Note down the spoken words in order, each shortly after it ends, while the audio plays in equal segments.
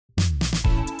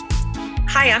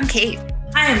Hi, I'm Kate.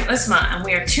 Hi, I'm Uzma, and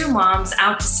we are two moms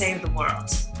out to save the world.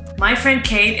 My friend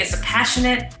Kate is a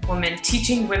passionate woman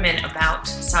teaching women about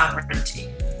sovereignty.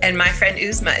 And my friend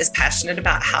Uzma is passionate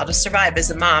about how to survive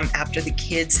as a mom after the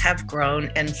kids have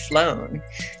grown and flown.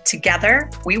 Together,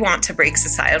 we want to break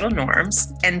societal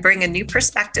norms and bring a new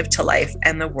perspective to life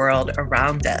and the world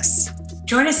around us.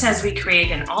 Join us as we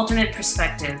create an alternate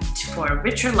perspective for a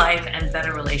richer life and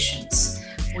better relations.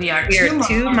 We are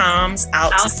two moms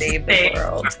out to save the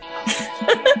world.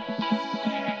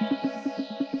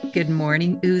 Good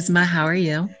morning, Uzma. How are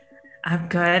you? I'm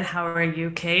good. How are you,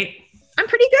 Kate? I'm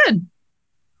pretty good.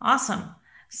 Awesome.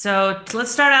 So let's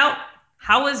start out.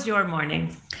 How was your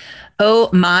morning? Oh,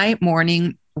 my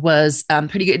morning was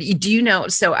pretty good. Do you know?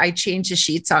 So I changed the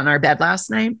sheets on our bed last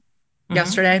night,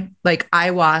 yesterday. Like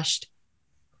I washed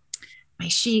my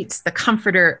sheets, the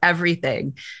comforter,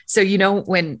 everything. So, you know,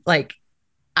 when like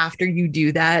after you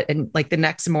do that and like the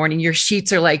next morning, your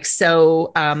sheets are like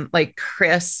so like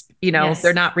crisp, you know, Yes.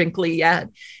 They're not wrinkly yet.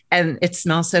 And it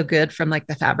smells so good from like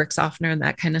the fabric softener and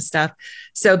that kind of stuff.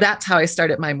 So that's how I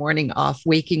started my morning off,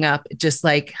 waking up, just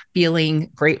like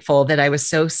feeling grateful that I was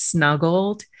so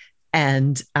snuggled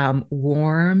and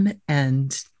warm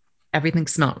and everything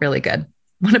smelled really good.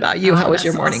 What about you? How was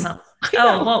your morning? Awesome.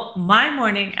 Oh, well, my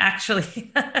morning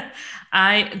actually,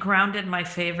 I grounded my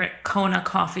favorite Kona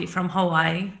coffee from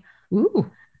Hawaii. Ooh.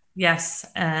 Yes.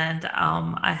 And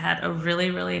I had a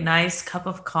really, really nice cup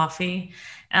of coffee.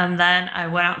 And then I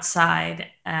went outside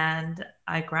and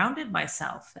I grounded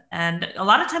myself. And a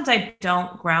lot of times I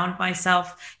don't ground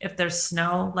myself if there's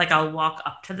snow. Like I'll walk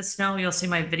up to the snow. You'll see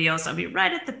my videos. I'll be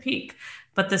right at the peak.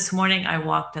 But this morning I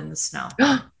walked in the snow.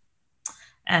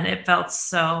 And it felt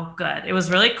so good. It was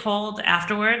really cold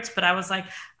afterwards, but I was like,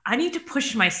 I need to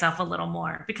push myself a little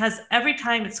more because every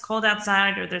time it's cold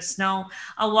outside or there's snow,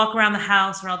 I'll walk around the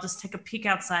house or I'll just take a peek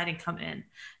outside and come in.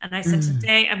 And I said,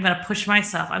 today I'm going to push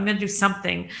myself. I'm going to do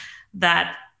something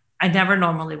that I never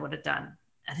normally would have done.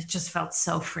 And it just felt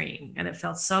so freeing. And it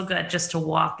felt so good just to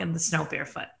walk in the snow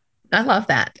barefoot. I love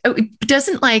that. Oh,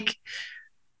 doesn't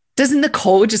the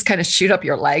cold just kind of shoot up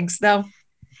your legs though?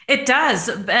 It does.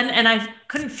 And I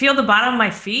couldn't feel the bottom of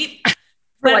my feet,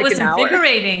 but like it was an hour.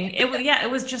 invigorating.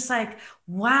 It was just like,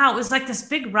 wow. It was like this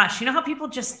big rush. You know how people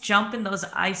just jump in those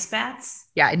ice baths?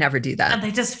 Yeah, I never do that. And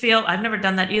they just feel, I've never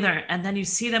done that either. And then you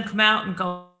see them come out and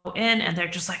go in and they're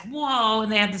just like, whoa.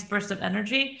 And they have this burst of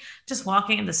energy. Just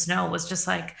walking in the snow was just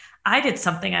like, I did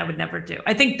something I would never do.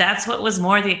 I think that's what was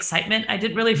more the excitement. I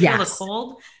didn't really feel the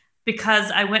cold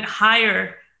because I went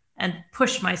higher and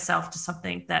push myself to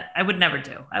something that I would never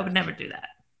do. I would never do that.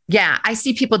 Yeah. I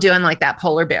see people doing like that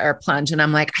polar bear plunge and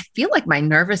I'm like, I feel like my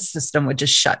nervous system would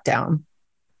just shut down.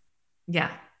 Yeah.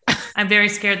 I'm very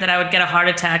scared that I would get a heart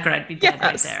attack or I'd be dead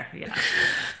right there. Yeah.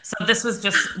 So this was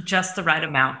just the right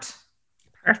amount.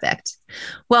 Perfect.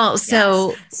 Well,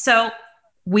 so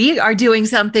we are doing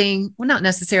something, well, not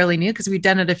necessarily new because we've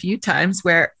done it a few times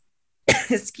where,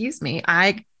 excuse me,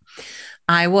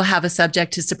 I will have a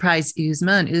subject to surprise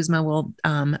Uzma, and Uzma will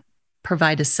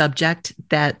provide a subject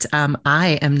that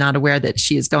I am not aware that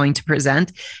she is going to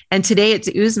present. And today it's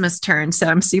Uzma's turn. So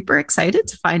I'm super excited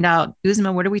to find out.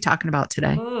 Uzma, what are we talking about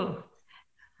today? Ooh.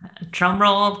 Drum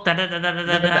roll. Da, da, da, da,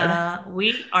 da, da.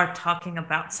 We are talking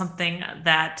about something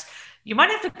that you might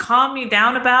have to calm me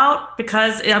down about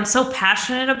because I'm so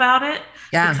passionate about it.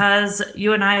 Yeah. Because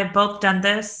you and I have both done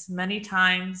this many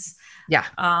times. Yeah.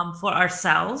 For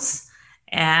ourselves.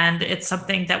 And it's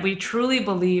something that we truly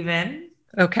believe in.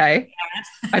 Okay.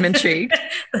 I'm intrigued.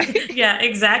 Yeah,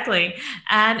 exactly.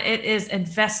 And it is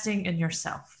investing in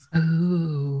yourself.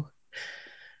 Ooh,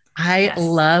 I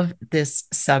love this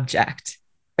subject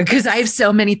because I have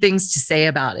so many things to say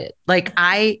about it.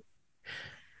 Okay.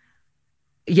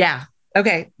 Yeah.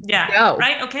 Go.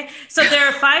 Right. Okay. So there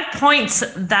are 5 points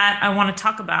that I want to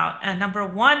talk about. And number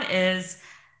 1 is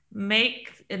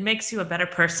it makes you a better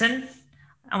person.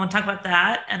 I want to talk about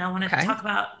that. And I want to talk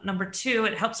about number 2,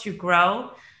 it helps you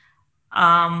grow.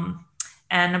 And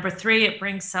number 3, it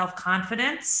brings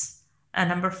self-confidence. And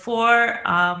number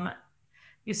 4,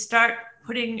 you start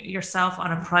putting yourself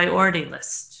on a priority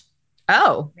list.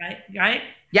 Oh, right.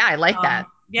 Yeah. I like that.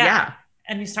 Yeah.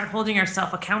 And you start holding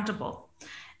yourself accountable.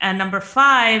 And number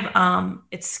 5,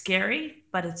 it's scary,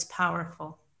 but it's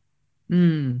powerful.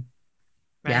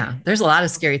 Right? Yeah, there's a lot of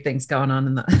scary things going on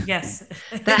in the yes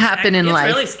that happen in life.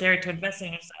 It's really scary to invest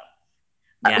in yourself.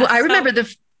 Well, I remember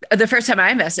the first time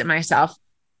I invested in myself.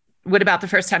 What about the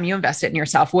first time you invested in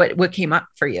yourself? What came up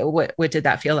for you? What did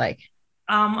that feel like?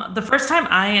 The first time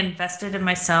I invested in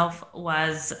myself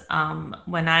was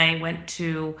when I went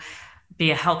to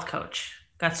be a health coach,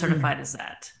 got certified as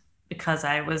that. because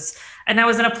I was in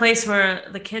a place where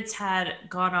the kids had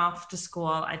gone off to school.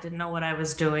 I didn't know what I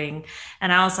was doing.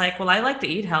 And I was like, well, I like to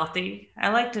eat healthy. I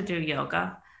like to do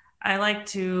yoga. I like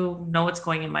to know what's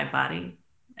going in my body,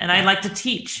 and I like to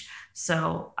teach.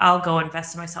 So I'll go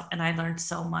invest in myself. And I learned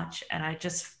so much. And I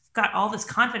just got all this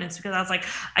confidence because I was like,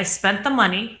 I spent the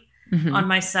money on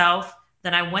myself.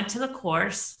 Then I went to the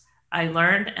course, I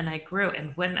learned, and I grew.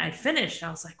 And when I finished, I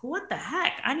was like, what the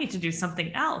heck? I need to do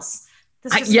something else.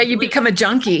 You become a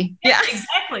junkie. Yeah,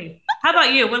 exactly. How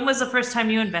about you? When was the first time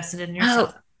you invested in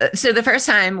yourself? So the first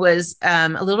time was a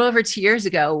little over 2 years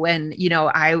ago when,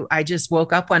 I just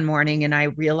woke up one morning and I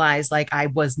realized like I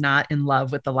was not in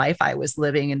love with the life I was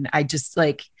living. And I just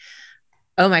like,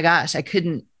 oh my gosh, I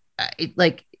couldn't,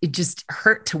 it just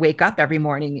hurt to wake up every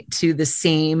morning to the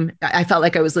same. I felt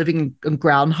like I was living in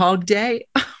Groundhog Day,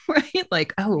 right?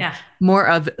 Like, more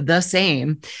of the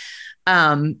same.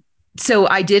 So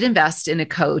I did invest in a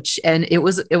coach, and it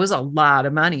was a lot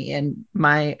of money. And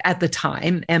at the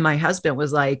time, and my husband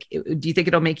was like, do you think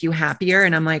it'll make you happier?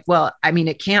 And I'm like, well, I mean,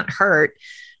 it can't hurt.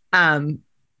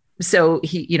 So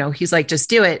he's like, just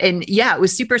do it. And yeah, it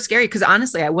was super scary because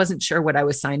honestly, I wasn't sure what I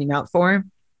was signing up for.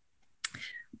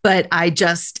 But I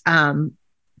just,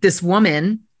 this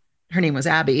woman, her name was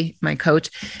Abby, my coach,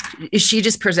 she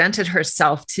just presented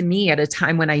herself to me at a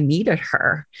time when I needed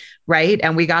her. Right.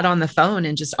 And we got on the phone,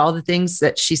 and just all the things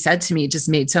that she said to me just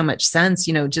made so much sense,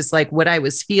 just like what I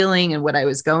was feeling and what I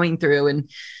was going through.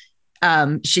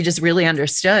 And she just really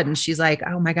understood. And she's like,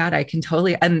 oh my God, I can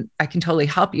totally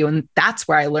help you. And that's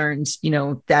where I learned,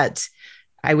 that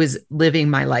I was living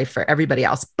my life for everybody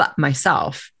else but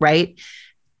myself. Right.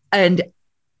 And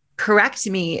correct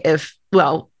me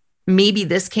maybe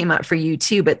this came up for you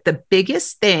too, but the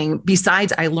biggest thing,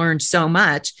 besides I learned so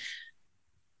much,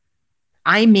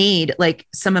 I made like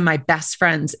some of my best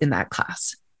friends in that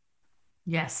class.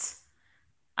 Yes.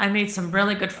 I made some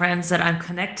really good friends that I'm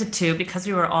connected to because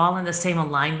we were all in the same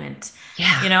alignment.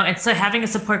 Yeah. And so having a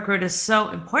support group is so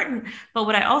important. But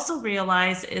what I also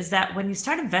realize is that when you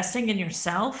start investing in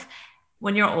yourself,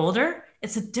 when you're older,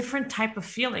 it's a different type of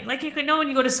feeling. Like when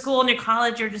you go to school and you're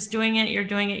college, you're just doing it, you're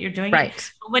doing it.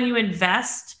 Right. But when you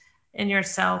invest in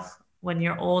yourself, when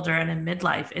you're older and in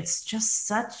midlife, it's just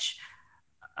such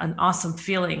an awesome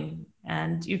feeling.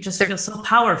 And you just feel so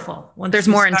powerful. There's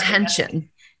more intention.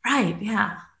 Right.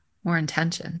 Yeah. More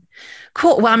intention.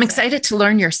 Cool. Well, I'm excited to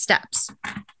learn your steps.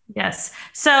 Yes.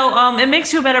 So it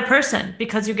makes you a better person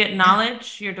because you get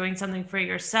knowledge. You're doing something for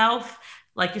yourself.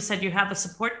 Like you said, you have a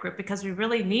support group because we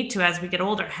really need to, as we get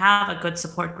older, have a good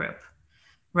support group,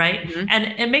 right? Mm-hmm.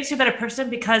 And it makes you a better person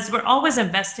because we're always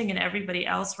investing in everybody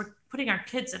else. We're putting our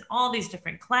kids in all these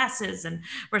different classes and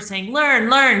we're saying,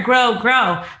 learn,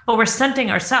 grow, but we're stunting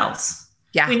ourselves.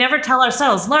 Yeah. We never tell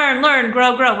ourselves, learn,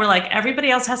 grow. We're like,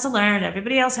 everybody else has to learn.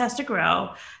 Everybody else has to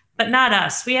grow, but not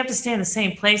us. We have to stay in the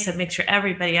same place and make sure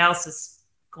everybody else is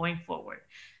going forward.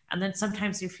 And then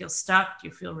sometimes you feel stuck,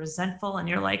 you feel resentful, and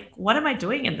you're like, what am I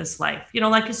doing in this life?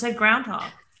 Like you said,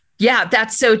 groundhog. Yeah,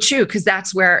 that's so true. Cause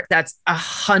that's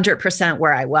 100%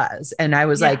 where I was. And I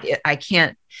was like, I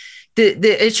can't,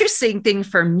 the interesting thing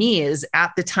for me is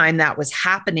at the time that was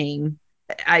happening,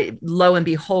 lo and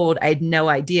behold, I had no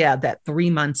idea that 3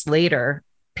 months later,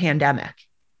 pandemic.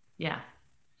 Yeah,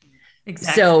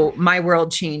 exactly. So my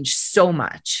world changed so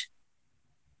much.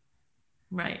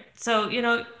 Right. So,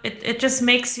 it just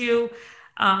makes you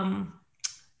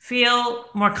feel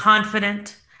more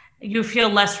confident. You feel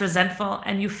less resentful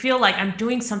and you feel like I'm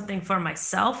doing something for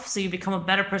myself. So you become a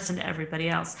better person to everybody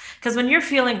else. Because when you're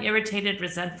feeling irritated,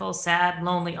 resentful, sad,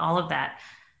 lonely, all of that,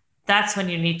 that's when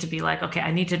you need to be like, okay,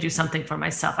 I need to do something for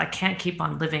myself. I can't keep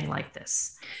on living like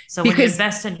this. So when you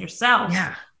invest in yourself,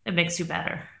 it makes you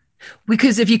better.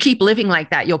 Because if you keep living like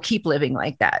that, you'll keep living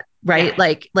like that. Right.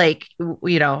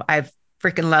 Yeah. I've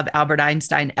freaking love Albert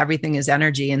Einstein. Everything is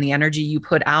energy, and the energy you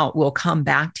put out will come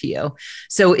back to you.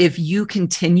 So if you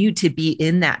continue to be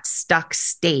in that stuck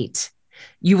state,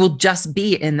 you will just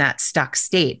be in that stuck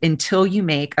state until you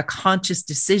make a conscious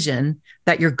decision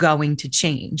that you're going to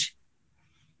change.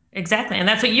 Exactly. And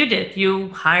that's what you did. You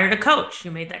hired a coach.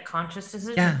 You made that conscious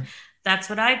decision. Yeah.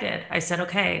 That's what I did. I said,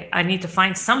 okay, I need to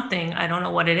find something. I don't know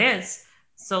what it is.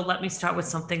 So let me start with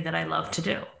something that I love to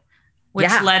do. Which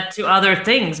led to other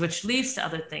things, which leads to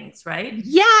other things, right?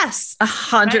 Yes,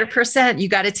 100%. Right. You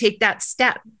got to take that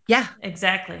step. Yeah,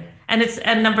 exactly.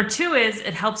 And number two is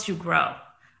it helps you grow,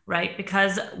 right?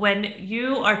 Because when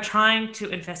you are trying to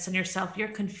invest in yourself, you're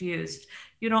confused.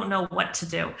 You don't know what to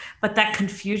do. But that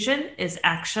confusion is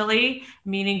actually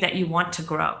meaning that you want to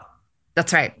grow.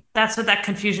 That's right. That's what that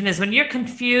confusion is. When you're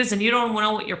confused and you don't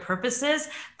know what your purpose is,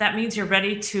 that means you're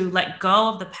ready to let go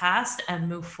of the past and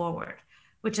move forward,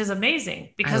 which is amazing,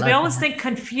 because we always think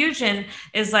confusion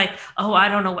is like, oh, I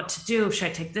don't know what to do. Should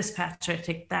I take this path? Should I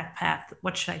take that path?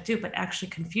 What should I do? But actually,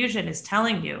 confusion is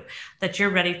telling you that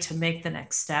you're ready to make the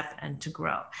next step and to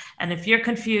grow. And if you're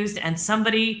confused and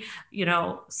somebody,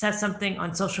 says something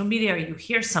on social media, or you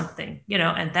hear something,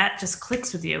 and that just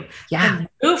clicks with you, then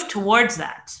move towards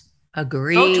that.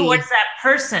 Agree. Go towards that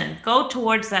person, go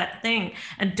towards that thing,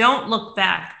 and don't look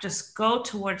back. Just go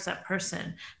towards that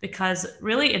person, because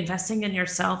really investing in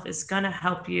yourself is going to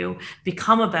help you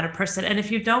become a better person. And if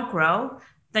you don't grow,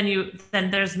 then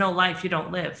there's no life. You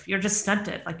don't live. You're just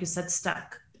stunted. Like you said,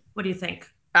 stuck. What do you think?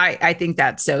 I think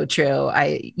that's so true.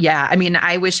 I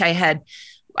wish I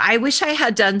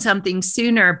had done something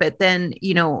sooner, but then,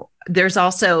 there's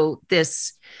also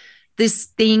this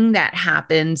thing that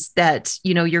happens that,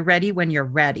 you're ready when you're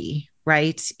ready.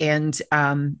 Right. And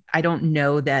I don't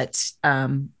know that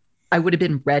I would have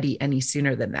been ready any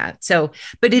sooner than that. So,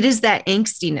 but it is that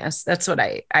angstiness. That's what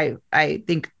I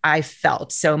think I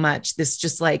felt so much. This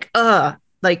just like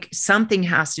something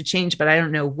has to change, but I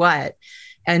don't know what.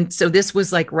 And so this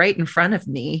was like right in front of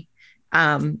me.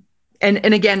 And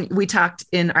again, we talked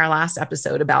in our last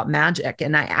episode about magic,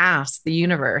 and I asked the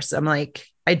universe, I'm like,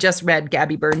 I just read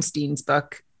Gabby Bernstein's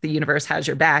book, The Universe Has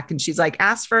Your Back. And she's like,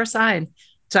 ask for a sign.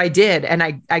 So I did. And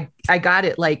I got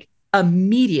it like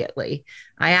immediately.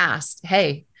 I asked,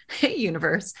 hey,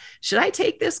 universe, should I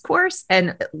take this course?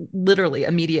 And literally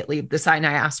immediately the sign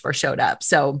I asked for showed up.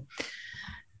 So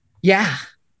yeah,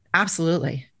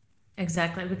 absolutely.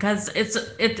 Exactly, because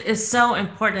it is so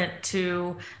important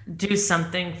to do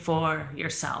something for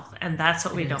yourself. And that's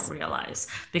what we don't realize,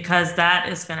 because that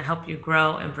is going to help you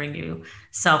grow and bring you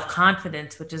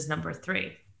self-confidence, which is number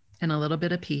 3. And a little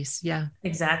bit of peace. Yeah,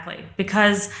 exactly.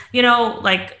 Because,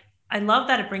 I love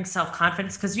that it brings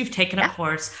self-confidence, because you've taken a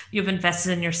course, you've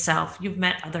invested in yourself, you've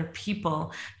met other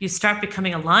people, you start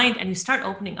becoming aligned, and you start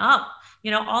opening up.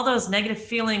 All those negative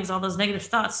feelings, all those negative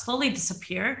thoughts slowly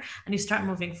disappear, and you start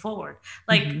moving forward.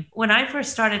 Like when I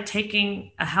first started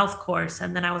taking a health course,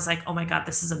 and then I was like, oh my God,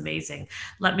 this is amazing.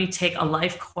 Let me take a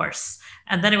life course.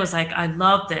 And then it was like, I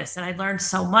love this. And I learned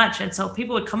so much. And so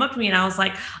people would come up to me and I was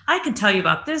like, I can tell you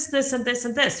about this, this, and this,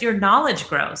 and this. Your knowledge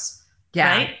grows.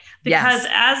 Yeah. Right? Because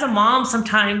as a mom,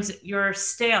 sometimes you're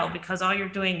stale, because all you're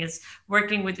doing is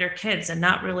working with your kids and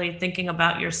not really thinking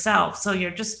about yourself. So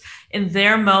you're just in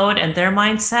their mode and their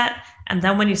mindset. And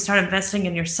then when you start investing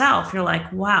in yourself, you're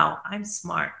like, wow, I'm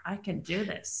smart. I can do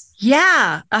this.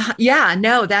 Yeah.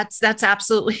 No, that's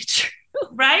absolutely true.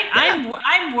 Right. Yeah.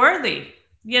 I'm worthy.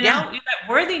 That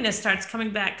worthiness starts coming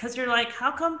back, because you're like,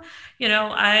 how come,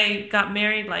 I got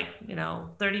married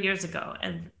 30 years ago,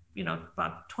 and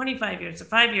about 25 years or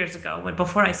 5 years ago,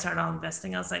 before I started all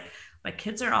investing, I was like, my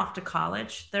kids are off to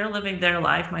college. They're living their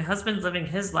life. My husband's living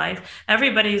his life.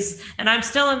 And I'm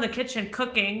still in the kitchen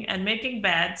cooking and making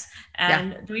beds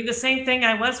and doing the same thing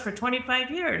I was for 25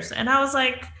 years. And I was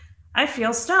like, I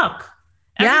feel stuck.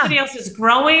 Everybody else is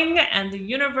growing and the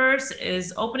universe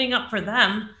is opening up for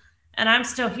them. And I'm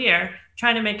still here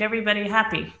trying to make everybody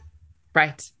happy.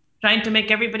 Right. Trying to make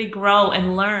everybody grow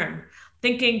and learn,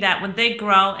 thinking that when they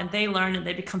grow and they learn and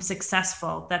they become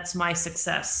successful, that's my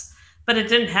success. But it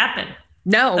didn't happen.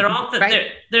 No,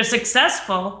 they're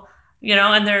successful,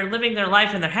 and they're living their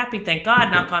life and they're happy, thank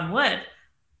God, knock on wood.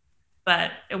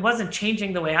 But it wasn't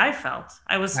changing the way I felt.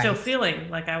 I was still feeling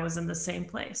like I was in the same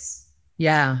place.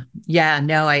 Yeah.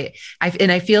 No,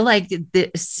 I feel like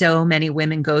so many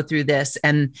women go through this,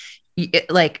 and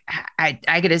I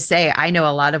got to say, I know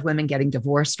a lot of women getting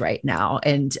divorced right now,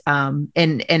 and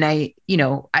I,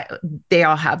 they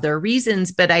all have their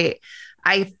reasons, but I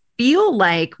feel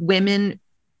like women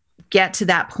get to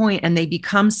that point and they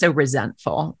become so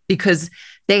resentful because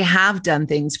they have done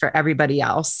things for everybody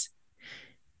else.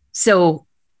 So,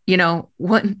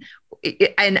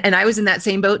 and I was in that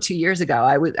same boat 2 years ago.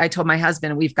 I told my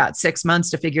husband, we've got 6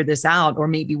 months to figure this out, or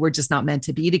maybe we're just not meant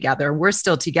to be together. We're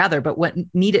still together. But what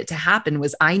needed to happen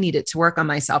was I needed to work on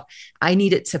myself. I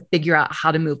needed to figure out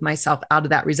how to move myself out of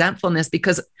that resentfulness,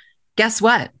 because guess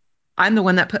what? I'm the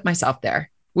one that put myself there.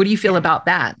 What do you feel about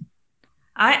that?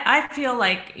 I feel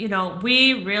like,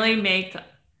 we really make give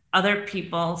other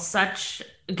people such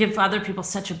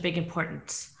a big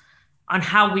importance on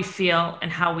how we feel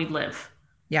and how we live.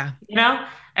 Yeah. And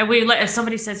if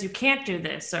somebody says you can't do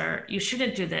this, or you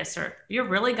shouldn't do this, or you're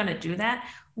really going to do that,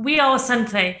 we all of a sudden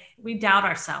say, we doubt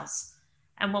ourselves.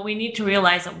 And what we need to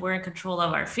realize that we're in control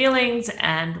of our feelings,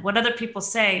 and what other people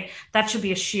say, that should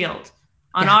be a shield.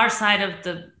 On our side of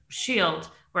the shield,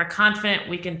 we're confident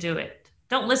we can do it.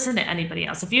 Don't listen to anybody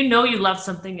else. If you know you love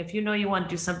something, if you know you want to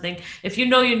do something, if you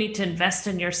know you need to invest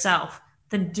in yourself,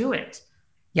 then do it.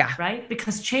 Yeah. Right?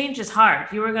 Because change is hard.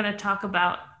 You were going to talk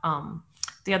about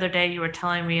the other day, you were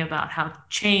telling me about how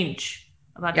change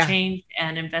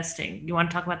and investing. You want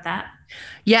to talk about that?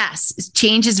 Yes,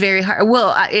 change is very hard.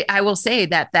 Well, I will say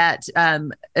that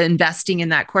investing in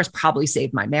that course probably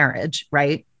saved my marriage,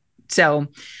 right? So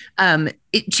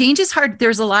change is hard.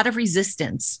 There's a lot of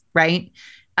resistance, right?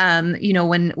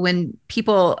 When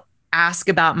people ask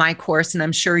about my course, and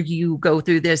I'm sure you go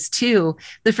through this too,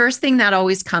 the first thing that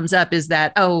always comes up is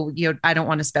that, I don't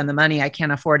want to spend the money. I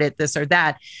can't afford it, this or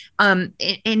that. And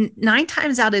 9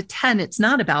 times out of 10, it's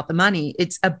not about the money.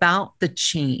 It's about the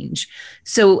change.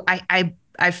 So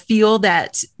I feel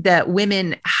that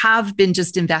women have been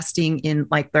just investing in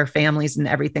like their families and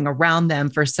everything around them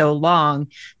for so long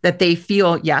that they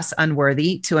feel, yes,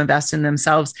 unworthy to invest in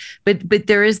themselves. But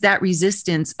there is that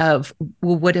resistance of,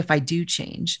 well, what if I do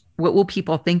change? What will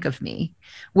people think of me?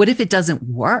 What if it doesn't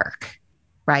work?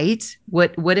 Right?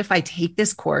 What if I take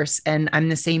this course and I'm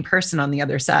the same person on the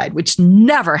other side, which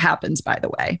never happens, by the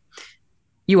way.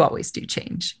 You always do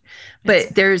change,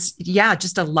 but there's,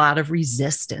 just a lot of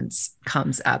resistance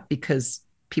comes up because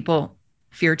people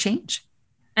fear change.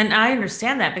 And I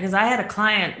understand that because I had a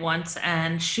client once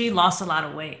and she lost a lot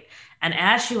of weight. And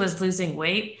as she was losing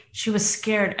weight, she was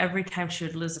scared every time she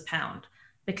would lose a pound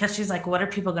because she's like, what are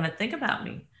people going to think about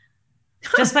me?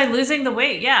 Just by losing the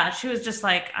weight. Yeah. She was just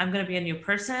like, I'm going to be a new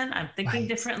person. I'm thinking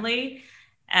differently.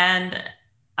 And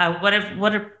what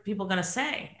are people going to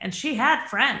say? And she had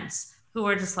friends who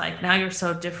were just like, now you're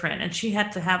so different. And she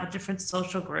had to have a different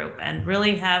social group and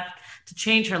really have to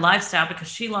change her lifestyle because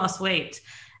she lost weight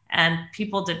and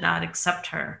people did not accept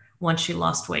her once she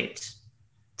lost weight.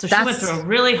 So she went through a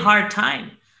really hard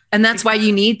time. And that's why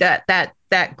you need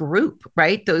that group,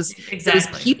 right? Those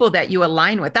people that you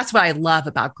align with. That's what I love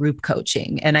about group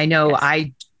coaching. And I know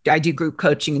I do group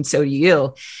coaching and so do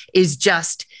you, is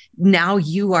just now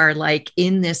you are like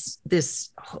in this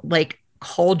like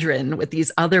cauldron with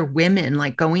these other women,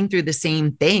 like going through the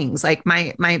same things. Like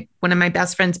one of my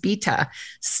best friends, Bita,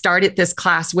 started this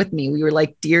class with me. We were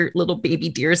like little baby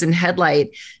deers in headlights.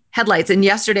 And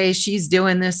yesterday she's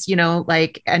doing this,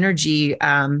 like energy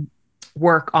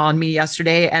work on me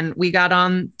yesterday. And we got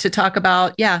on to talk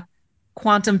about,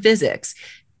 quantum physics.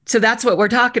 So that's what we're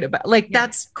talking about. Like,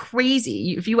 that's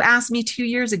crazy. If you asked me 2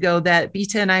 years ago that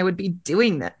Bita and I would be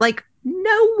doing that, like,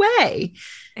 no way.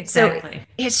 Exactly. So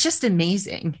it's just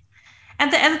amazing.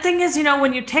 And the thing is,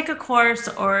 when you take a course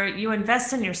or you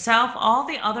invest in yourself, all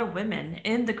the other women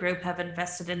in the group have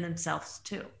invested in themselves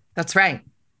too. That's right.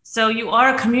 So you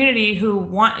are a community who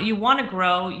want to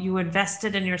grow. You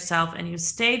invested in yourself and you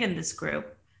stayed in this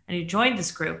group and you joined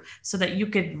this group so that you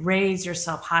could raise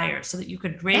yourself higher, so that you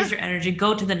could raise your energy,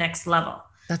 go to the next level.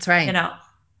 That's right.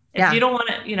 If you don't want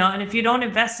to, and if you don't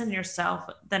invest in yourself,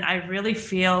 then I really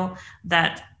feel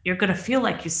that you're going to feel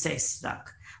like you stay stuck.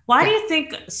 Why do you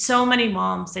think so many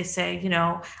moms, they say,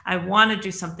 I want to do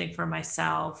something for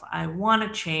myself. I want to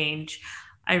change.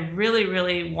 I really,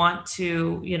 really want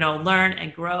to, learn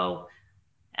and grow.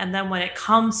 And then when it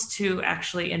comes to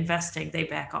actually investing, they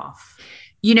back off.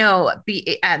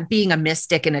 Being a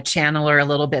mystic and a channeler a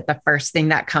little bit, the first thing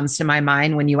that comes to my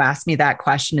mind when you ask me that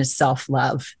question is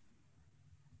self-love.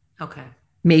 Okay.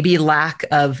 Maybe lack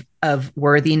of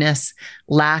worthiness,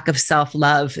 lack of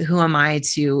self-love. Who am I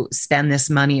to spend this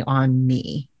money on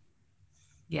me?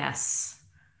 Yes.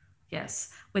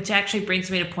 Which actually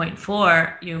brings me to point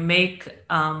 4. You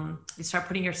start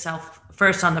putting yourself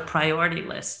first on the priority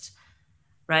list,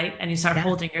 right? And you start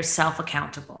holding yourself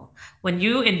accountable. When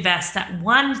you invest that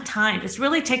one time, it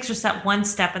really takes just that one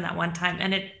step in that one time.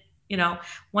 And it,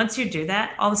 once you do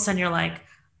that, all of a sudden you're like,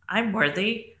 I'm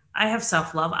worthy. I have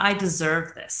self-love. I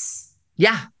deserve this.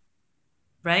 Yeah.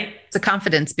 Right? It's a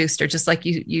confidence booster, just like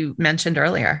you mentioned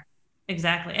earlier.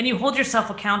 Exactly. And you hold yourself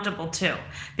accountable too,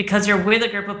 because you're with a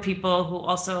group of people who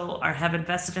also have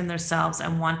invested in themselves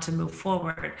and want to move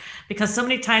forward. Because so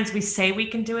many times we say we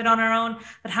can do it on our own,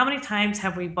 but how many times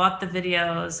have we bought the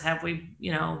videos? Have we,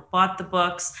 bought the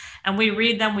books and we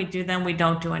read them, we do them, we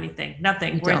don't do anything,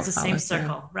 nothing. We're in the same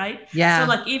circle, right? Yeah. So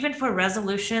like even for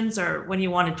resolutions or when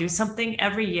you want to do something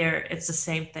every year, it's the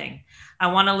same thing. I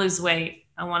want to lose weight.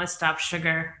 I want to stop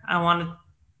sugar. I want to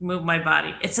move my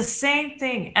body. It's the same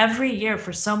thing every year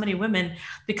for so many women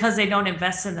because they don't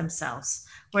invest in themselves.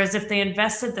 Whereas if they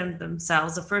invested in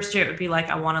themselves, the first year it would be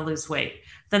like, I want to lose weight.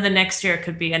 Then the next year it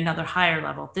could be another higher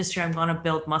level. This year I'm going to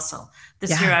build muscle.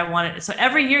 This year I want it. So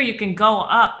every year you can go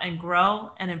up and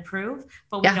grow and improve,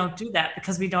 but we don't do that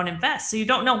because we don't invest. So you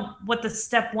don't know what the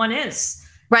step 1 is.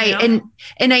 Right.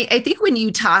 And I think when you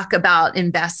talk about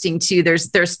investing too,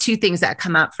 there's two things that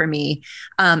come up for me.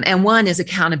 And one is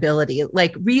accountability.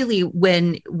 Like really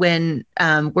when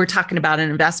we're talking about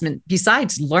an investment,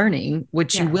 besides learning,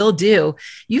 which you will do,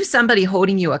 you have somebody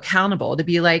holding you accountable to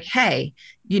be like, hey,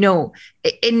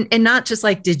 and not just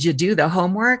like, did you do the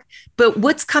homework, but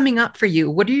what's coming up for you?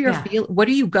 What are your what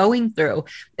are you going through?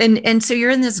 And so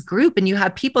you're in this group and you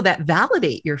have people that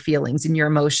validate your feelings and your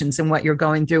emotions and what you're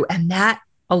going through. And that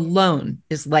alone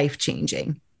is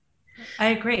life-changing. I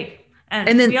agree.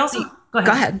 And then we also go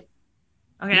ahead.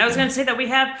 Okay. I was going to say that we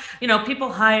have,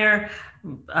 people hire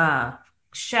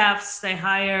chefs, they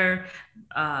hire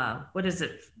what is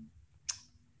it?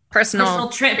 Personal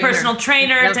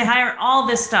trainers. They hire all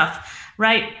this stuff,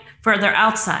 right? For their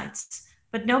outsides,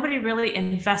 but nobody really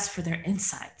invests for their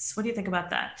insides. What do you think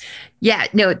about that? Yeah,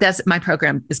 no, that's my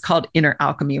program is called Inner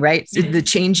Alchemy, right? So the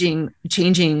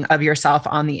changing of yourself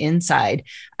on the inside.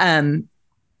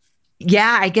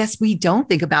 Yeah, I guess we don't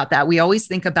think about that. We always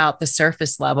think about the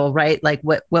surface level, right? Like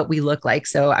what we look like.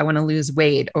 So I want to lose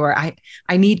weight, or I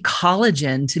need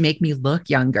collagen to make me look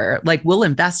younger. Like we'll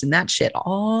invest in that shit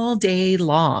all day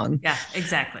long. Yeah,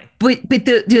 exactly. But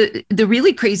the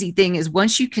really crazy thing is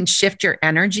once you can shift your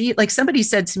energy, like somebody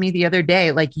said to me the other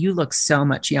day, like you look so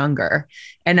much younger.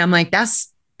 And I'm like,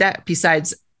 that's that.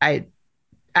 Besides,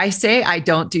 I say I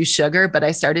don't do sugar, but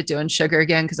I started doing sugar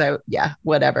again because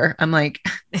whatever. I'm like,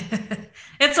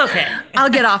 it's okay. I'll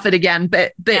get off it again.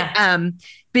 But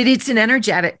it's an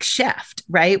energetic shift,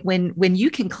 right? When you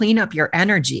can clean up your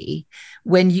energy,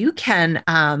 when you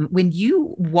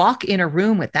walk in a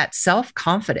room with that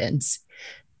self-confidence,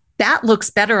 that looks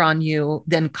better on you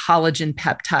than collagen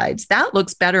peptides. That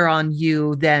looks better on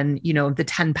you than, the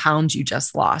 10 pounds you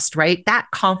just lost, right? That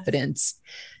confidence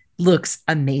looks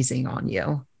amazing on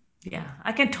you. Yeah,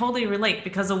 I can totally relate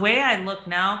because the way I look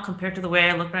now compared to the way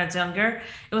I looked when I was younger,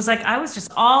 it was like I was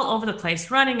just all over the place,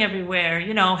 running everywhere,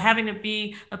 having to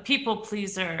be a people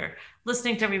pleaser,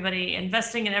 listening to everybody,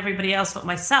 investing in everybody else but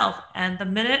myself. And the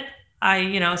minute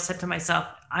I, said to myself,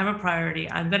 I'm a priority,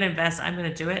 I'm going to invest, I'm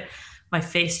going to do it, my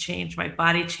face changed, my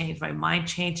body changed, my mind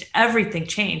changed, everything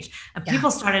changed. And people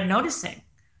started noticing.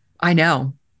 I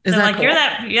know. They're like, cool? You're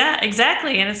that. Yeah,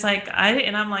 exactly. And it's like,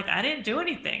 I'm like, I didn't do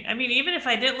anything. I mean, even if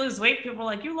I didn't lose weight, people were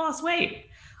like, you lost weight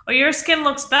or your skin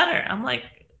looks better. I'm like,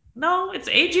 no, it's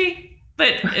aging, but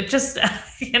it just,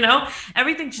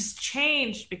 everything just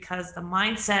changed because the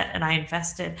mindset and I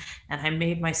invested and I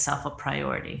made myself a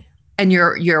priority. And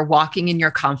you're walking in your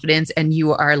confidence and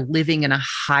you are living in a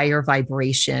higher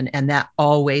vibration and that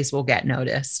always will get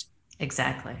noticed.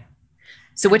 Exactly.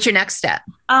 So what's your next step?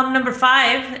 Number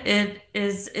 5,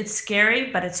 it's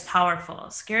scary, but it's powerful.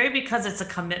 Scary because it's a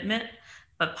commitment,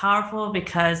 but powerful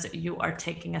because you are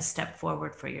taking a step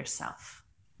forward for yourself.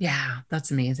 Yeah,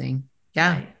 that's amazing.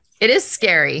 Yeah, right? It is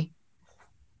scary.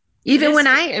 Even when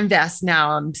I invest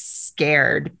now, I'm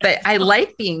scared, but I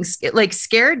like being scared. Like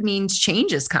scared means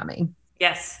change is coming.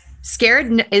 Yes.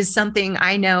 Scared is something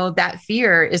I know that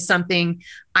fear is something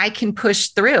I can push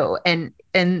through and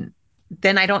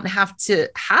then I don't have to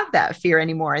have that fear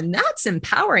anymore. And that's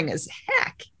empowering as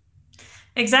heck.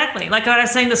 Exactly. Like what I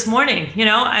was saying this morning,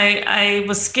 I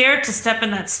was scared to step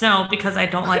in that snow because I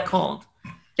don't like cold.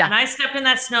 Yeah. And I stepped in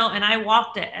that snow and I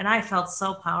walked it and I felt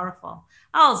so powerful.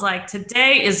 I was like,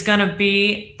 today is going to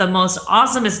be the most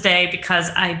awesomest day because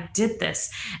I did this.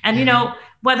 And,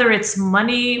 whether it's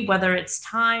money, whether it's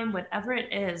time, whatever it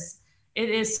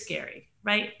is scary.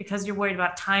 Right? Because you're worried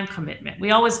about time commitment. We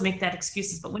always make that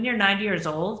excuses, but when you're 90 years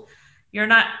old, you're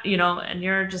not, and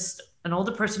you're just an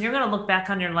older person, you're going to look back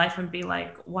on your life and be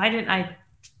like, why didn't I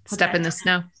step in the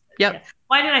snow? Yep.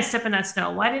 Why didn't I step in that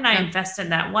snow? Why didn't I invest in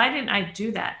that? Why didn't I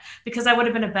do that? Because I would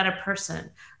have been a better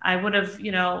person. I would have,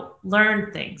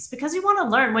 learned things because you want to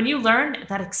learn. When you learn,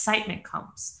 that excitement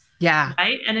comes. Yeah.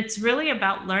 Right. And it's really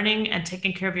about learning and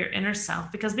taking care of your inner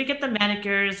self because we get the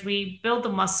manicures, we build the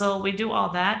muscle, we do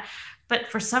all that. But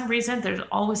for some reason, there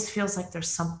always feels like there's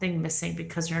something missing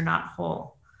because you're not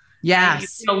whole. Yes. Right? You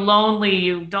feel lonely.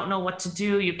 You don't know what to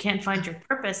do. You can't find your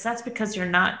purpose. That's because you're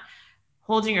not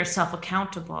holding yourself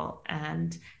accountable.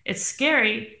 And it's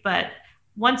scary, but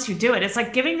once you do it, it's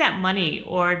like giving that money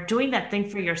or doing that thing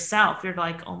for yourself. You're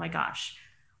like, oh my gosh,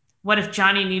 what if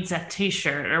Johnny needs that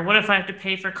t-shirt? Or what if I have to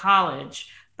pay for college?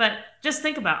 But just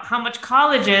think about how much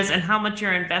college is and how much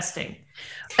you're investing.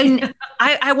 And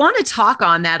I want to talk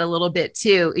on that a little bit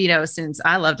too, since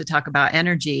I love to talk about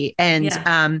energy and,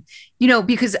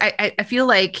 because I feel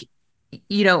like,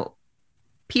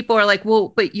 people are like, well,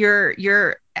 but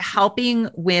you're helping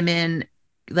women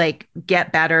like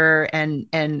get better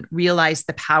and realize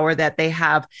the power that they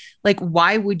have, like,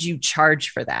 why would you charge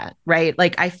for that? Right.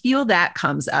 Like, I feel that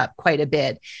comes up quite a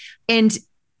bit. And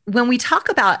when we talk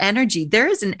about energy, there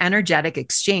is an energetic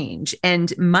exchange,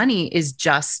 and money is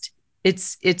just,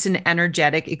 it's an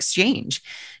energetic exchange.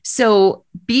 So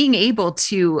being able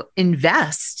to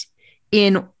invest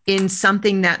in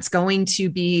something that's going to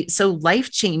be so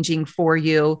life-changing for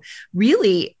you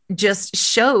really just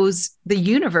shows the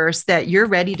universe that you're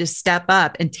ready to step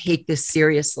up and take this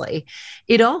seriously.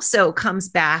 It also comes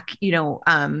back, you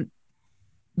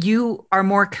are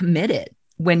more committed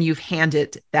when you've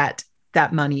handed that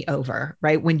money over,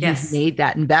 right? When you've made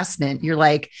that investment, you're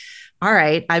like, all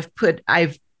right, I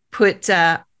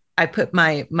put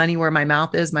my money where my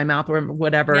mouth is, my mouth or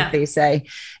whatever they say.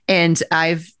 And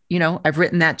I've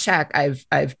written that check.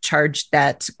 I've charged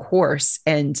that course.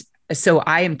 And so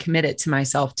I am committed to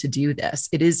myself to do this.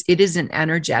 It is an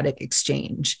energetic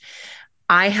exchange.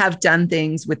 I have done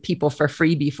things with people for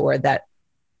free before that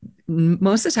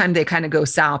most of the time they kind of go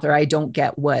south, or I don't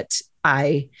get what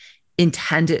I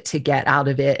intended to get out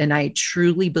of it. And I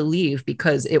truly believe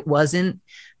because it wasn't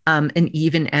an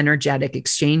even energetic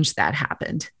exchange that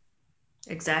happened.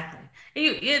 Exactly.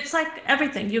 It's like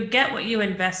everything. You get what you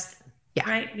invest in,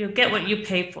 right? You get what you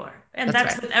pay for. And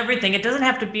that's right. With everything. It doesn't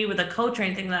have to be with a coach or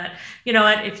anything that,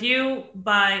 if you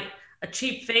buy a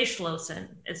cheap face lotion,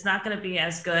 it's not going to be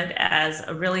as good as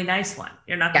a really nice one.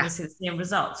 You're not going to see the same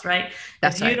results, right?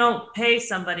 If you don't pay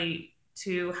somebody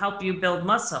to help you build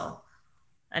muscle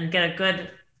and get a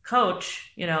good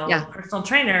coach, personal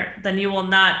trainer, then you will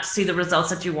not see the results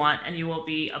that you want. And you will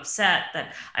be upset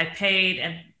that I paid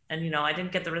and I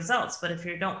didn't get the results. But if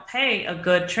you don't pay a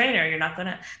good trainer, you're not going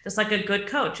to, just like a good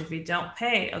coach, if you don't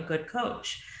pay a good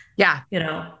coach,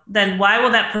 then why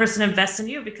will that person invest in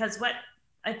you? Because what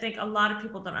I think a lot of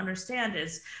people don't understand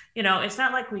is, it's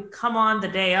not like we come on the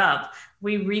day of,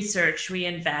 we research, we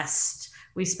invest,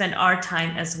 we spend our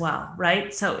time as well,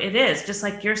 right? So it is just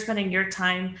like you're spending your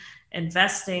time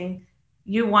investing,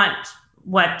 you want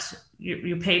what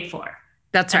you paid for.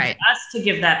 That's right. For us to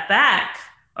give that back,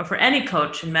 or for any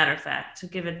coach, in matter of fact, to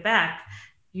give it back,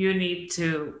 they need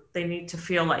to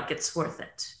feel like it's worth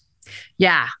it.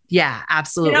 Yeah,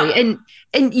 absolutely.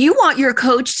 And you want your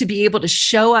coach to be able to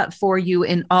show up for you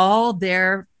in all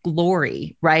their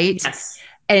glory, right? Yes.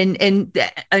 And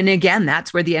again,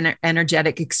 that's where the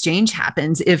energetic exchange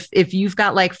happens. If you've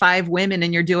got like 5 women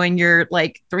and you're doing your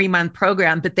like 3-month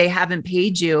program, but they haven't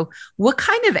paid you, what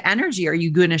kind of energy are you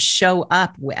going to show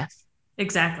up with?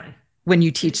 Exactly. When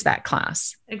you teach that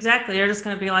class. Exactly. You're just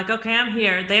going to be like, okay, I'm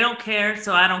here. They don't care.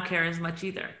 So I don't care as much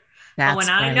either. But when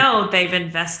I know they've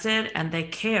invested and they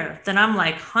care, then I'm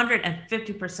like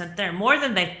 150% there, more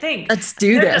than they think. Let's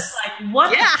do this. Just like, what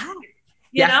the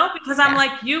heck? Because I'm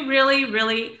like, you really,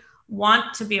 really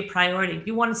want to be a priority.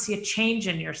 You want to see a change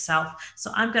in yourself.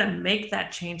 So I'm going to make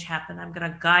that change happen. I'm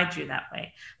going to guide you that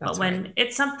way. But when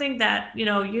it's something that, you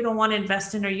don't want to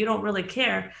invest in, or you don't really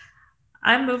care,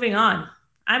 I'm moving on.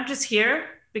 I'm just here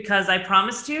because I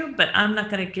promised you, but I'm not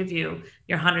going to give you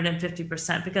your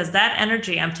 150%, because that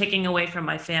energy I'm taking away from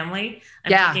my family.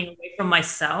 I'm taking away from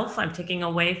myself. I'm taking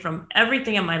away from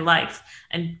everything in my life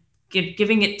and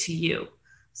giving it to you.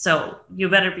 So you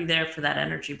better be there for that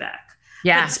energy back.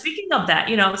 Yeah. But speaking of that,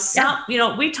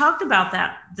 we talked about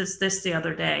that this the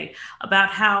other day, about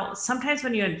how sometimes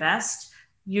when you invest,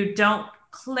 you don't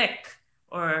click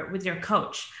or with your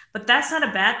coach, but that's not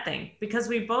a bad thing, because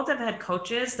we both have had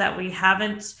coaches that we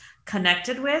haven't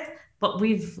connected with, but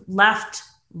we've left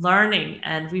learning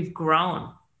and we've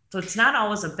grown. So it's not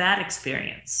always a bad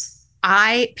experience.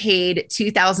 I paid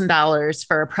 $2,000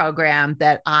 for a program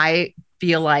that I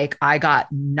feel like I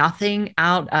got nothing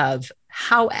out of.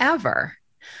 However,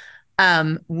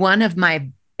 one of my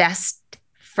best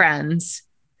friends,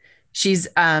 she's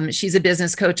a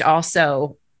business coach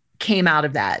also, came out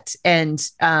of that. And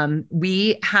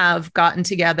we have gotten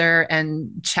together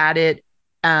and chatted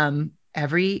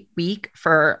every week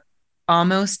for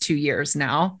almost 2 years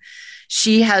now.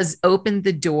 She has opened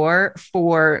the door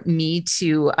for me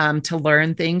to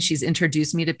learn things. She's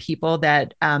introduced me to people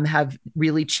that have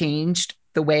really changed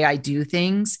the way I do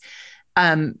things.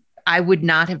 I would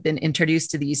not have been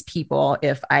introduced to these people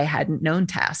if I hadn't known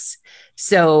Tess.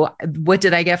 So what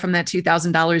did I get from that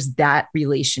 $2,000? That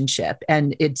relationship.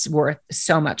 And it's worth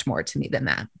so much more to me than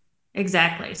that.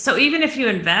 Exactly. So even if you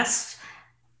invest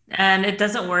and it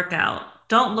doesn't work out,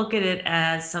 don't look at it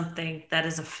as something that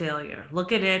is a failure.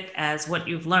 Look at it as what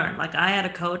you've learned. Like, I had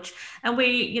a coach, and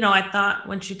I thought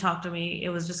when she talked to me, it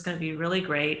was just going to be really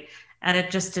great. And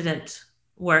it just didn't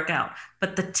work out.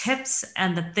 But the tips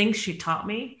and the things she taught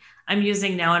me, I'm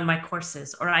using now in my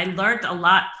courses, or I learned a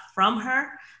lot from her,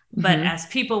 but as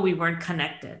people, we weren't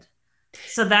connected.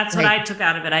 So that's what I took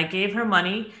out of it. I gave her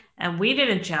money and we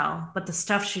didn't gel, but the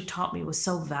stuff she taught me was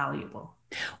so valuable.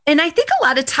 And I think a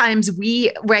lot of times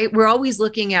we're always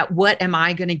looking at what am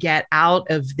I going to get out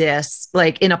of this,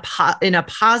 like in a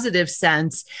positive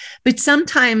sense. But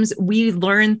sometimes we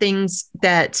learn things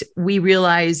that we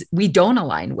realize we don't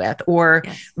align with, or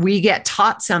we get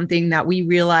taught something that we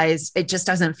realize it just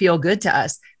doesn't feel good to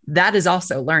us. That is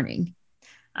also learning.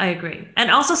 I agree. And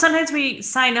also sometimes we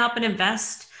sign up and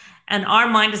invest and our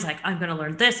mind is like, I'm going to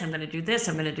learn this. I'm going to do this.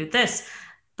 I'm going to do this.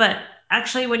 But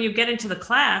actually, when you get into the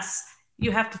class,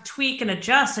 you have to tweak and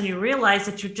adjust, and you realize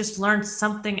that you just learned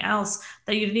something else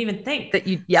that you didn't even think.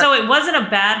 So it wasn't a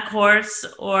bad course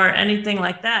or anything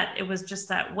like that. It was just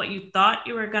that what you thought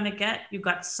you were going to get, you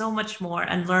got so much more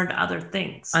and learned other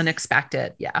things.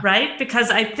 Unexpected. Yeah. Right.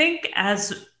 Because I think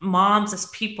as moms, as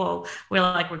people,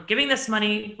 we're giving this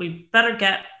money. We better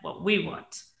get what we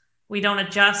want. We don't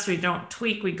adjust. We don't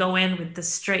tweak. We go in with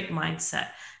this straight mindset,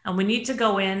 and we need to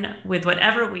go in with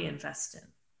whatever we invest in.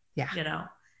 Yeah.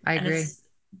 I agree.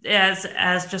 As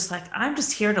just like, I'm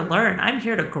just here to learn. I'm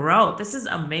here to grow. This is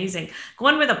amazing. Go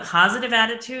in with a positive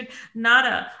attitude,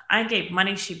 not I gave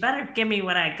money. She better give me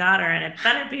what I got her. And it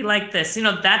better be like this,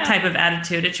 that type of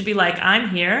attitude. It should be like, I'm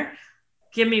here.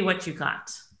 Give me what you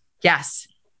got. Yes.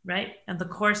 Right. And the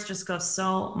course just goes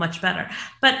so much better.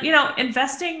 But,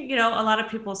 investing, a lot of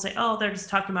people say, oh, they're just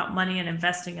talking about money and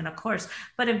investing in a course,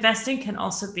 but investing can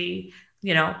also be,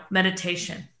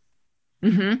 meditation.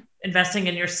 Investing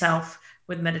in yourself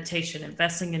with meditation,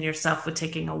 investing in yourself with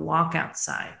taking a walk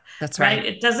outside. That's right.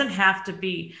 It doesn't have to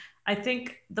be. I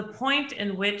think the point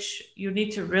in which you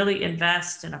need to really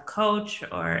invest in a coach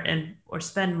or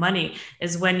spend money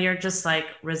is when you're just like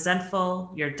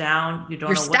resentful, you're down, you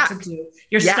don't know what to do.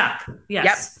 You're stuck. Yes.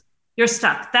 Yep. You're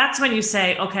stuck. That's when you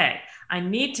say, okay, I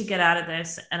need to get out of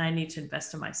this and I need to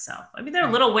invest in myself. I mean, there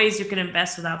are little ways you can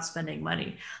invest without spending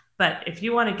money. But if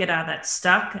you want to get out of that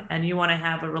stuck and you want to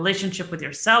have a relationship with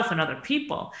yourself and other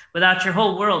people without your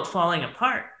whole world falling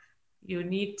apart, you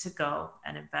need to go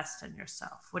and invest in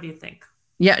yourself. What do you think?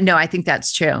 Yeah, no, I think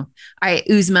that's true. All right,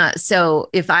 Uzma.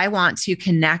 So if I want to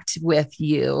connect with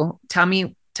you, tell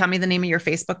me the name of your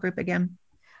Facebook group again.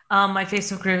 My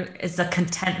Facebook group is the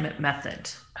Contentment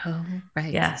Method. Oh,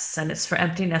 right. Yes. And it's for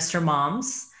empty nester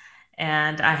moms.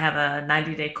 And I have a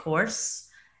 90-day course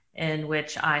in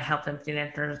which I help empty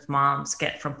nester moms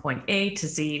get from point A to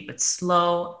Z with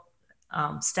slow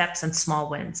steps and small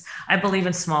wins. I believe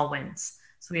in small wins.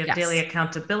 So we have daily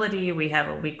accountability. We have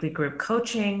a weekly group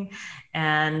coaching,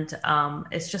 and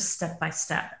it's just step by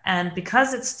step. And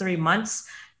because it's 3 months,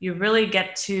 you really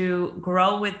get to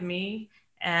grow with me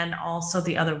and also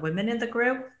the other women in the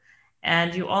group.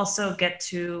 And you also get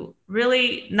to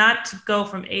really not go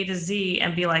from A to Z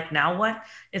and be like, now what?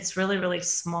 It's really, really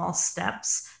small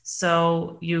steps.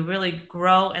 So you really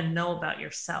grow and know about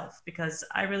yourself, because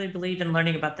I really believe in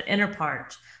learning about the inner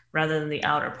part rather than the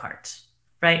outer part.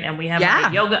 Right. And we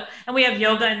have yoga, and we have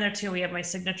yoga in there too. We have my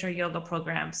signature yoga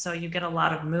program. So you get a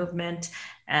lot of movement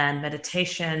and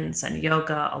meditations and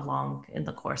yoga along in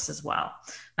the course as well.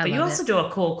 But you also do a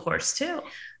cool course too.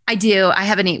 I do. I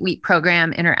have an 8-week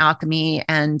program, Inner Alchemy.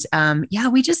 And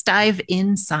we just dive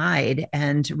inside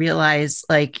and realize,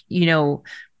 like, the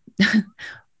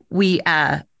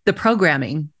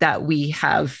programming that we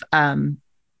have,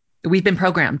 we've been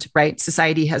programmed, right?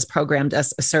 Society has programmed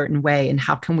us a certain way. And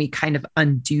how can we kind of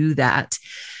undo that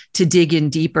to dig in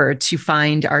deeper, to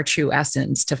find our true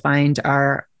essence, to find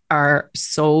our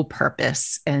soul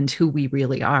purpose and who we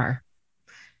really are?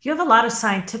 You have a lot of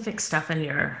scientific stuff in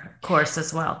your course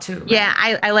as well, too. Right? Yeah,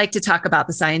 I like to talk about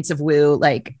the science of woo.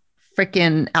 Like,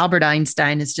 freaking Albert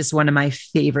Einstein is just one of my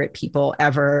favorite people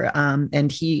ever.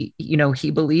 And he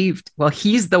believed,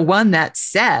 he's the one that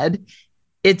said,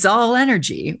 it's all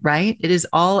energy, right? It is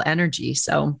all energy.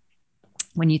 So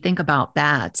when you think about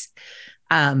that,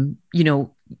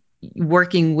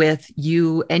 working with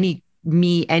you, any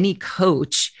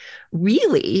coach,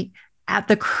 really at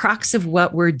the crux of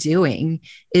what we're doing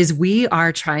is we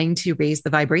are trying to raise the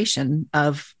vibration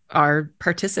of our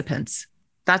participants.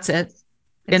 That's it.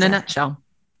 In a nutshell.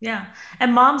 Yeah.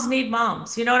 And moms need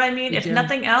moms. You know what I mean? If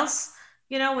nothing else,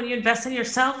 when you invest in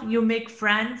yourself, you make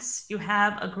friends, you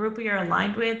have a group you're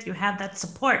aligned with, you have that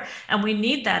support. And we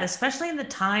need that, especially in the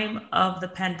time of the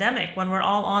pandemic when we're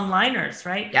all onliners,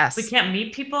 right? Yes. We can't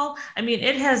meet people. I mean,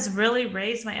 it has really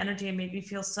raised my energy and made me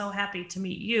feel so happy to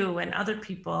meet you and other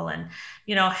people and,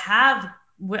 have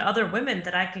other women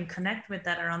that I can connect with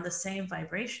that are on the same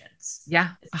vibrations. Yeah.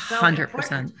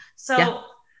 100%. So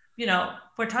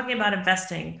we're talking about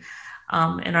investing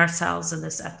in ourselves in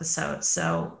this episode.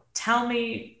 So tell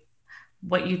me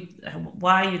why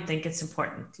you think it's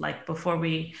important, like before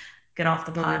we get off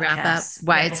the podcast, wrap up,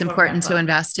 why it's important to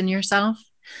invest in yourself.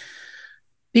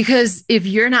 Because if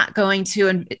you're not going to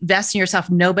invest in yourself,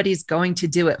 nobody's going to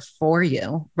do it for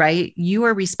you, right? You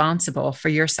are responsible for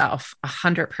yourself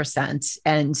 100%.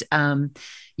 And,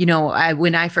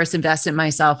 when I first invested in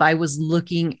myself, I was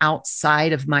looking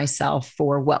outside of myself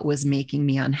for what was making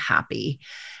me unhappy.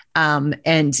 And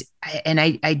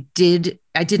I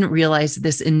didn't realize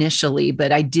this initially,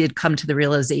 but I did come to the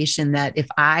realization that if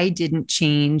I didn't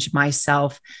change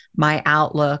myself, my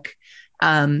outlook,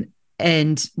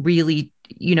 and really,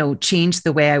 change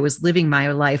the way I was living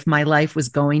my life was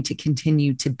going to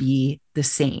continue to be the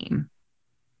same.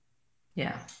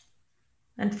 Yeah.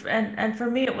 And for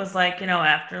me, it was like,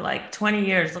 after like 20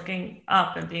 years looking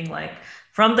up and being like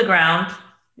from the ground,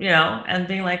 and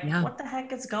being like, what the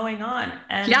heck is going on?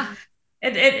 And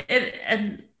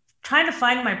and trying to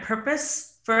find my purpose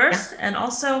first, and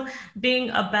also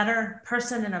being a better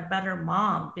person and a better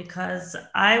mom, because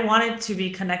I wanted to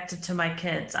be connected to my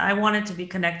kids. I wanted to be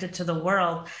connected to the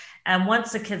world. And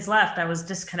once the kids left, I was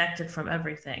disconnected from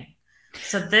everything.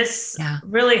 So this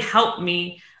really helped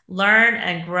me learn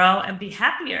and grow and be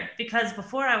happier, because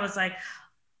before I was like,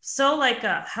 so like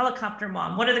a helicopter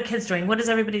mom. What are the kids doing? What is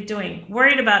everybody doing?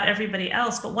 Worried about everybody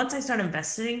else. But once I started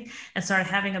investing and started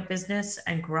having a business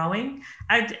and growing,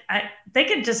 they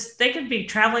could be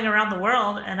traveling around the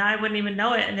world and I wouldn't even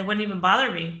know it, and it wouldn't even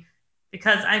bother me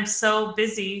because I'm so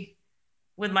busy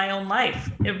with my own life.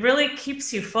 It really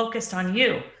keeps you focused on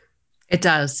you. It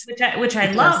does. Which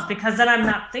I love, because then I'm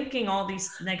not thinking all these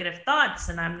negative thoughts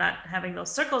and I'm not having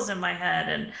those circles in my head,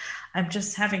 and I'm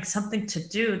just having something to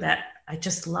do that I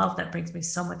just love, that brings me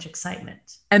so much excitement.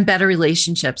 And better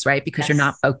relationships, right? Because you're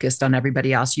not focused on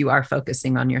everybody else. You are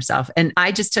focusing on yourself. And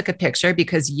I just took a picture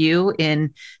because you,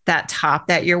 in that top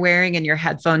that you're wearing and your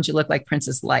headphones, you look like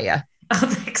Princess Leia. Oh,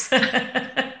 thanks.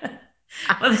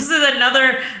 Well, this is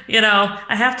another,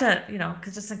 I have to,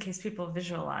 because just in case people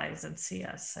visualize and see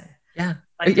us. This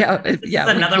is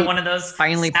another one of those.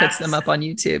 Finally puts them up on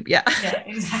YouTube. Yeah. Yeah,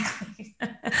 exactly.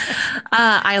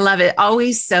 I love it.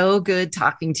 Always so good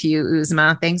talking to you,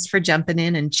 Uzma. Thanks for jumping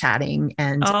in and chatting.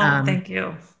 And thank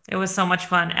you. It was so much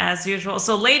fun as usual.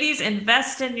 So ladies,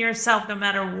 invest in yourself, no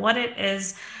matter what it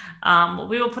is.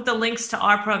 We will put the links to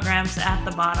our programs at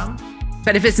the bottom.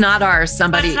 But if it's not ours,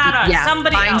 somebody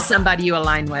else. Somebody you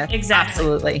align with. Exactly.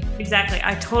 Absolutely. Exactly.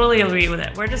 I totally agree with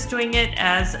it. We're just doing it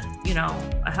as,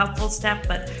 a helpful step.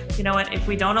 But you know what? If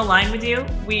we don't align with you,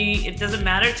 it doesn't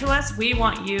matter to us. We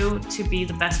want you to be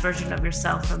the best version of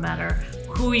yourself, no matter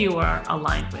who you are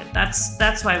aligned with.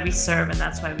 That's why we serve, and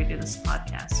that's why we do this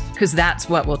podcast. Because that's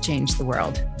what will change the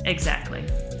world. Exactly.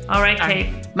 All right,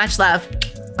 Kate. Much love.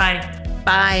 Bye.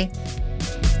 Bye.